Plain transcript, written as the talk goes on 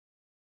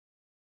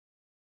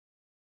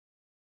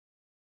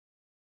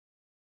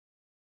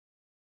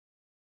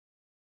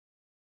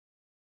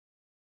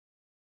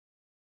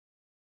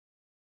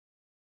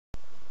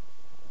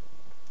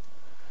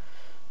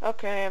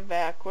Okay, I'm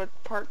back with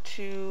part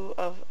 2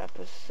 of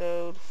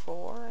episode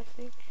 4, I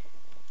think.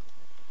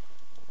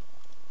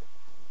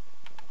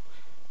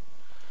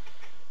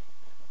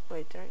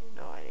 Wait,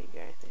 no, I didn't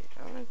get anything.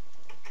 I'm gonna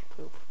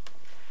poop.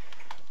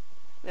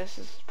 This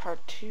is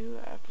part 2,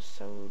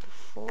 episode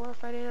 4,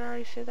 if I didn't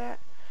already say that.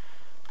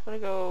 I'm gonna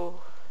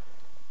go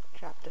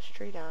chop this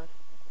tree down.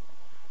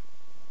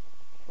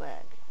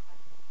 Lag.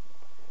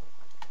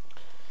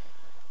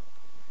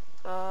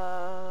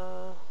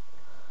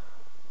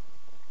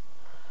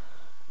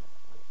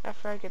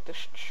 After I get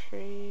this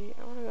tree,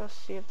 I wanna go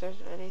see if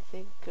there's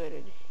anything good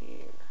in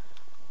here.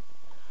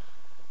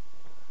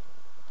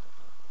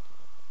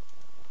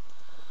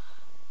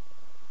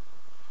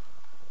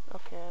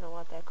 Okay, I don't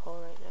want that coal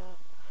right now.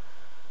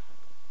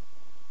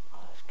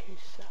 Oh, this cave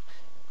sucks.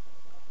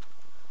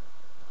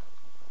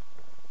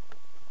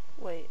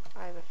 Wait,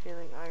 I have a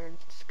feeling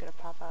iron's just gonna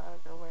pop out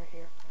of nowhere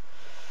here.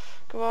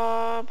 Come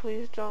on,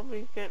 please don't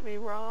get me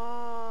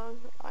wrong.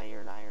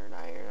 Iron, iron,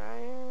 iron,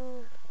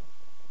 iron.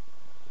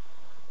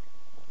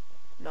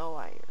 No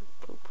iron.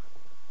 Poop.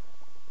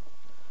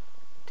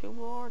 Two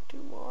more,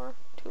 two more,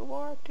 two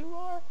more, two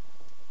more.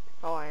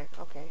 Oh, iron.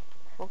 Okay.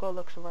 We'll go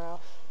look somewhere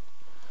else.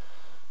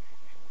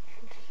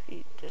 Just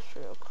eat this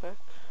real quick.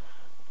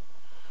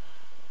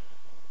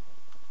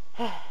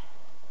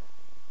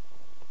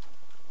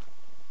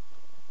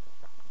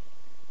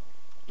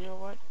 You know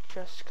what?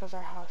 Just because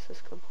our house is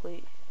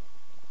complete.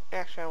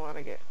 Actually, I want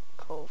to get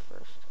coal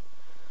first.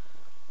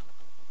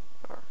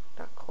 Or,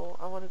 not coal.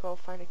 I want to go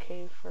find a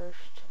cave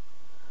first.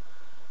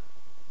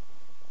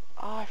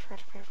 Oh, I forgot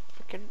to find a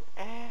freaking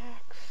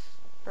axe.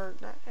 Or,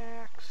 not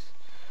axe.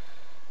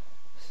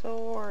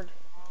 Sword.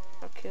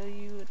 I'll kill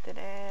you with an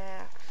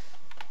axe.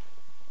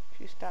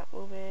 If you stop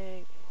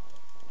moving.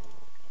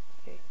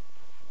 Okay.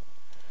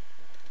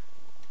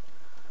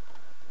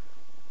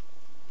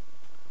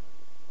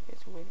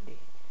 It's windy.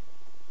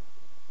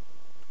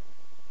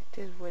 It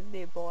is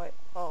windy, boy.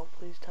 Oh,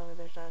 please tell me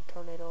there's not a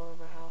tornado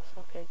over my house.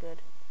 Okay,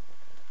 good.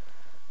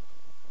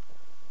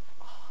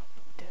 Oh,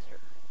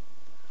 desert.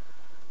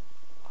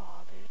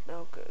 Oh, there's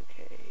no good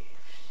caves.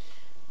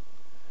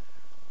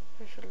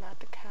 There's a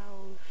lot of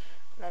cows,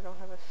 but I don't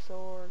have a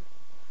sword.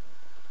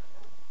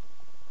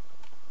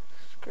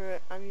 Screw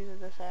it, I'm using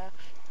this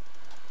axe.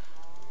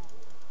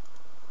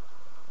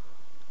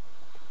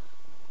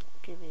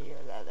 Give me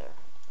your leather.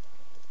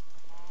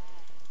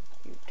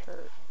 You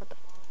turd. What the?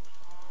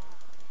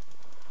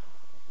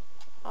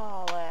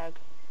 Oh, lag.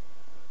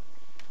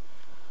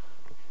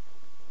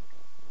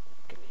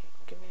 Gimme,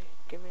 gimme,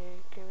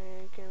 gimme,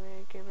 gimme,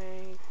 gimme,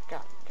 gimme.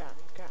 Got.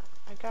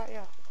 I got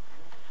ya.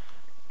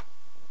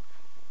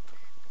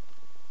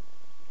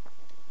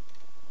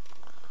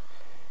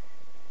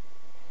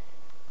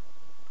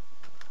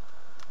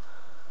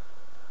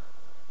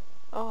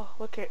 Oh,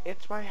 look it,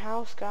 it's my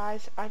house,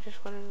 guys. I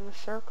just went in a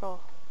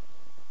circle.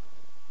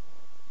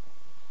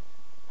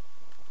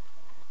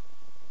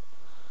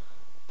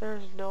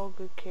 There's no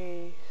good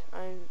caves.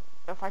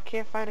 If I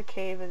can't find a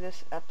cave in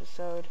this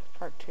episode,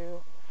 part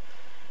 2,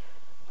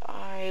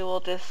 I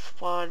will just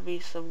spawn me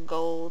some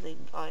gold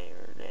and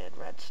iron and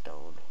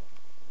redstone.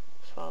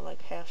 Spawn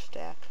like half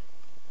stacked.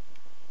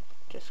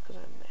 Just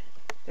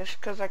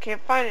cause I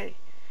can't find any.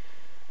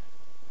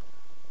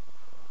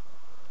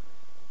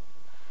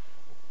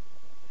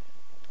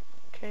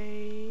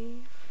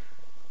 Cave.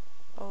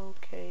 Oh,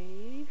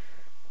 cave.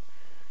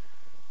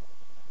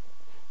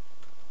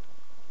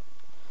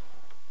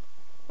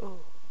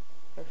 Oh,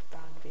 there's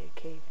bound to be a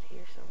cave in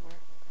here somewhere.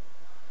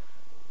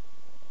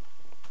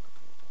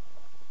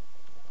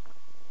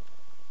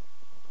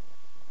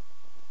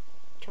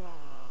 Come on,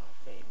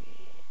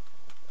 baby.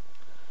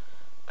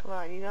 Come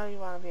on, you know you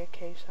want to be a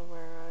cave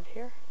somewhere around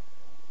here.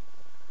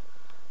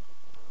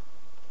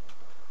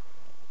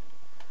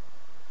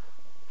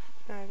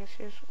 I guess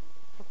here's...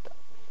 What the...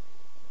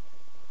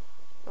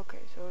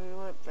 Okay, so we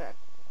went back.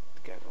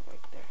 Gotta go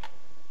back there.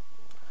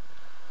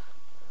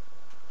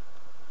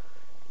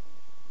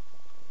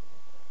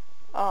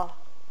 Oh,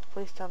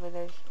 please tell me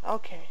there's...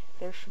 Okay,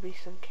 there should be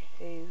some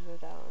caves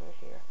down over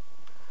here.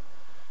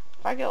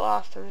 If I get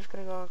lost, I'm just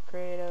gonna go on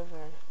creative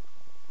and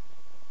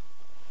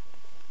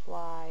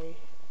fly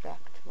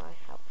back to my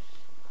house.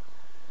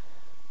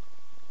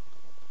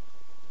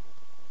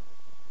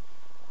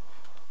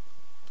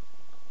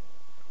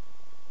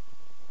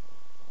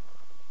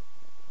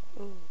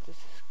 Ooh, is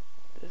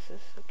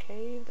this a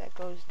cave that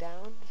goes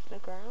down to the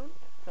ground?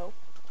 Nope.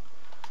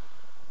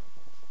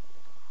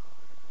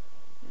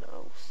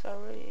 No,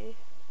 sorry.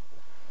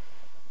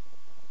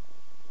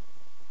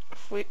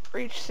 If we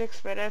reach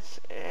 6 minutes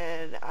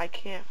and I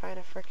can't find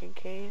a freaking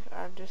cave,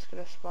 I'm just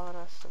gonna spawn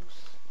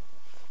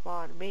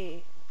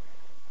me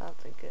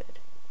something good.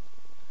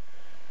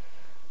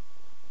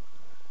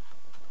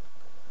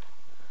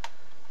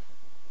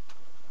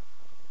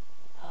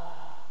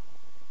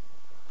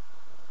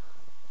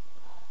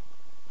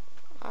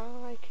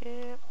 I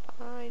can't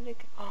find a...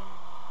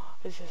 Oh,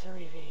 is this a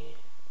ravine?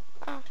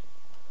 Ah.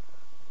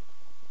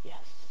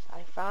 Yes,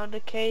 I found a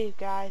cave,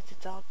 guys.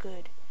 It's all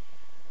good.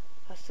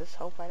 Let's just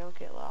hope I don't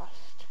get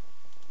lost.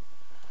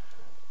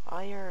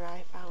 Iron,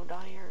 I found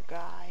iron,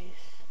 guys.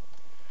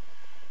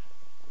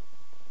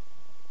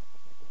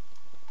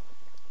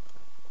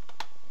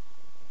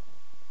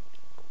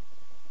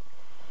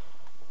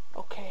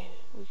 Okay,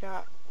 we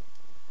got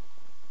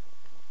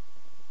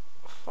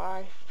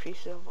 5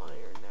 pieces of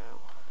iron now.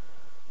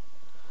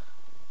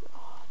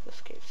 Oh,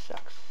 this cave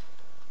sucks.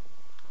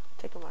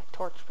 Taking my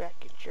torch back,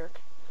 you jerk.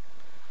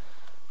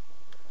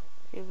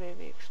 You made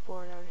me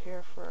explore down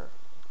here for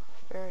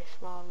a very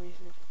small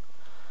reason.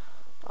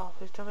 Oh,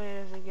 please tell me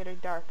it isn't getting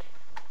dark.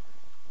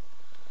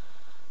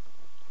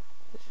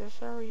 Is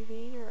this a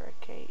ravine or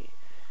a cave?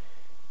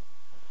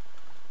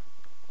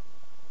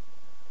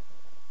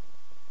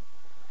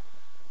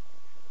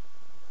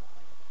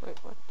 Wait,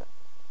 what the?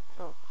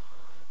 Oh.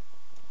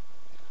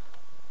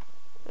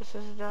 This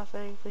is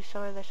nothing. Please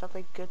tell me there's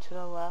something good to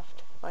the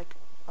left. Like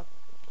a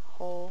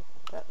hole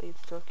that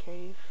leads to a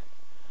cave.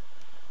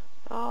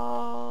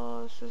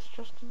 Oh, this is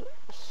just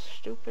a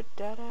stupid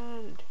dead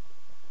end.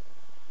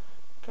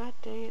 God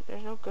dang it,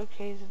 there's no good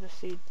caves in the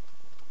sea.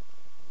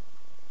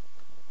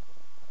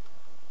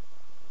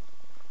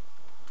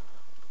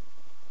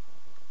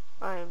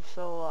 I am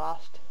so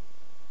lost.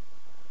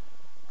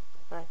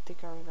 I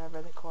think I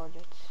remember the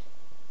coordinates.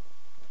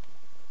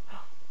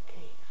 Oh,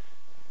 cave.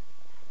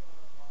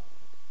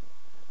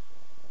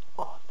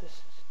 Oh,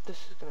 this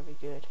is gonna be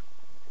good.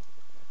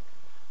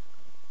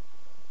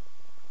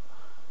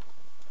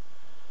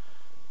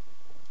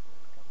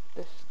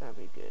 This is gonna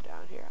be good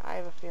down here. I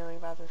have a feeling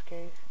about this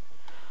cave.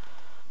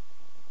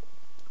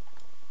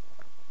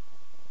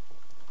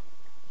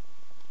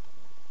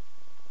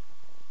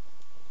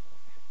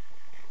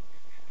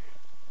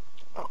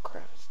 Oh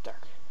crap, it's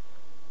dark.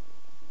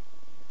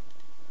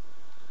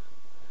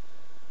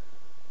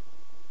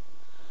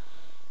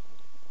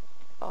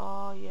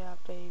 Oh yeah,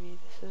 baby,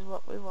 this is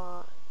what we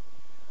want.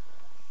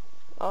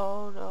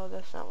 Oh no,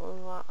 that's not what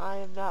we want. I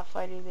am not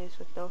fighting these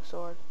with no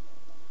sword.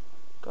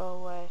 Go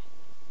away.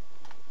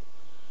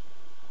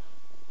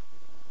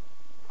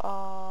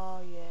 Oh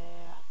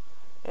yeah.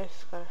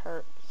 It's gonna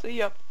hurt. See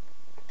ya.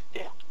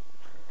 Yeah.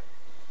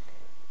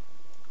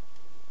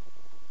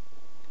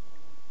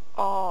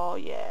 Oh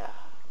yeah.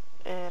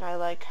 And I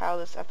like how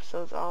this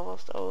episode's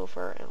almost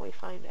over and we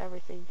find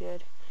everything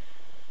good.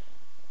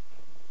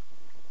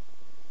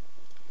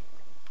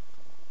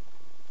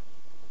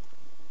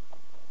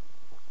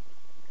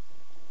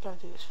 Gotta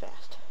do this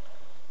fast.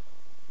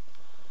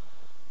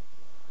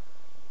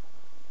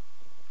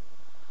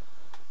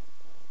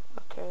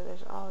 Okay,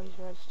 there's always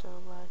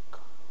redstone like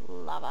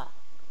lava.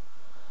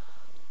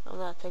 I'm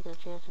not taking a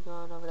chance of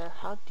going over there.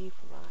 How deep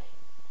am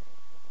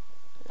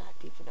I? Not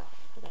deep enough.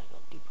 I gotta go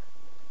deeper.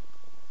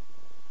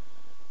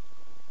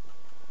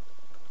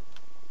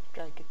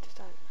 Gotta get this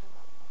done.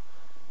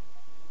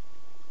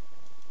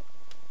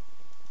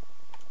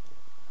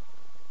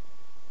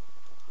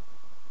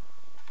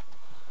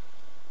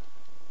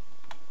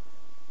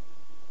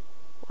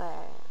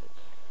 Lag.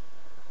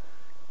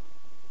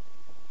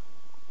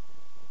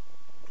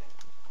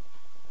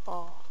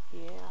 Oh,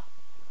 yeah.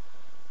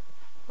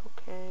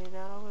 Okay,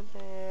 not over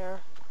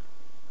there.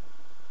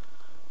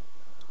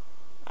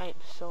 I am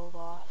so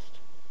lost.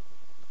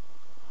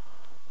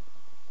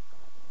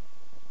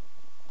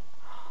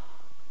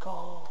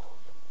 Gold.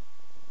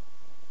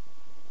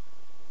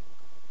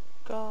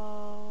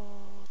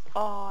 Gold.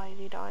 Oh, I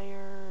need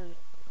iron.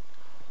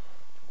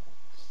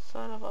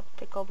 Son of a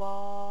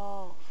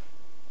pickleball.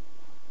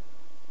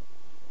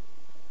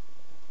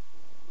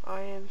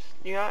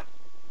 You know what?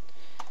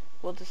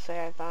 We'll just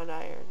say I found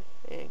iron.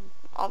 And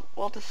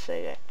we'll just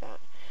say I found.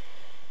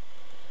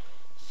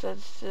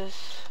 Since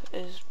this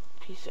is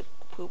piece of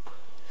poop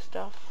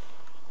stuff,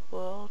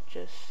 we'll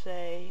just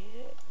say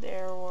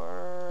there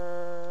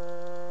were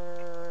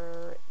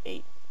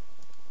 8.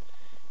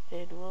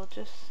 And we'll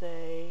just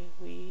say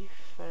we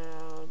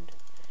found,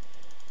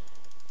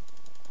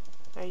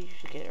 I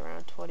usually get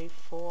around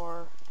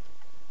 24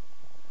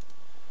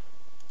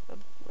 of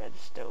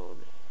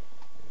redstone.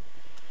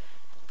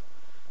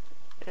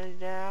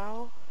 And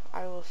now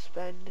I will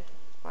spend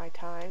my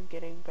time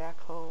getting back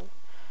home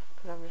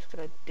because I'm just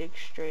gonna dig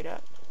straight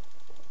up.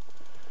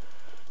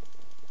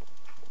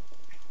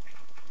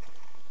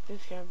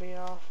 This is gonna be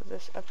all for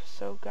this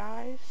episode,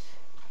 guys.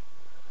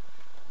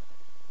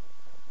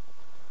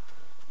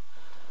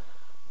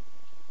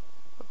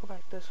 I'll go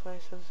back this way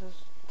so this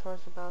is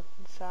towards the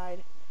mountain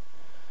side.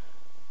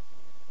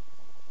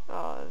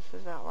 Oh, this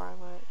is not where I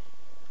went.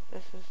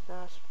 This is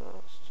not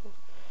supposed to.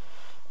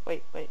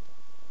 Wait.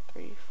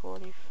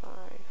 345.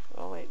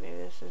 Oh wait, maybe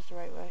this is the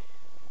right way.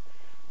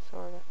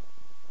 Sorta.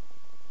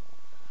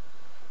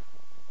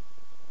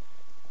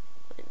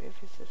 Wait, maybe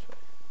it's this way.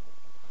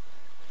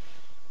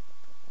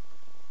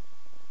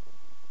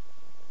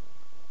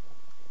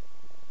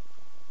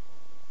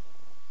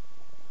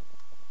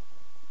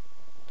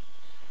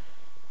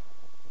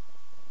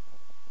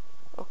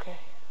 Okay,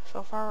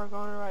 so far we're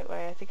going the right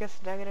way. I think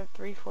it's negative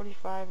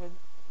 345 and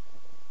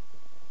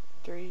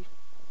 3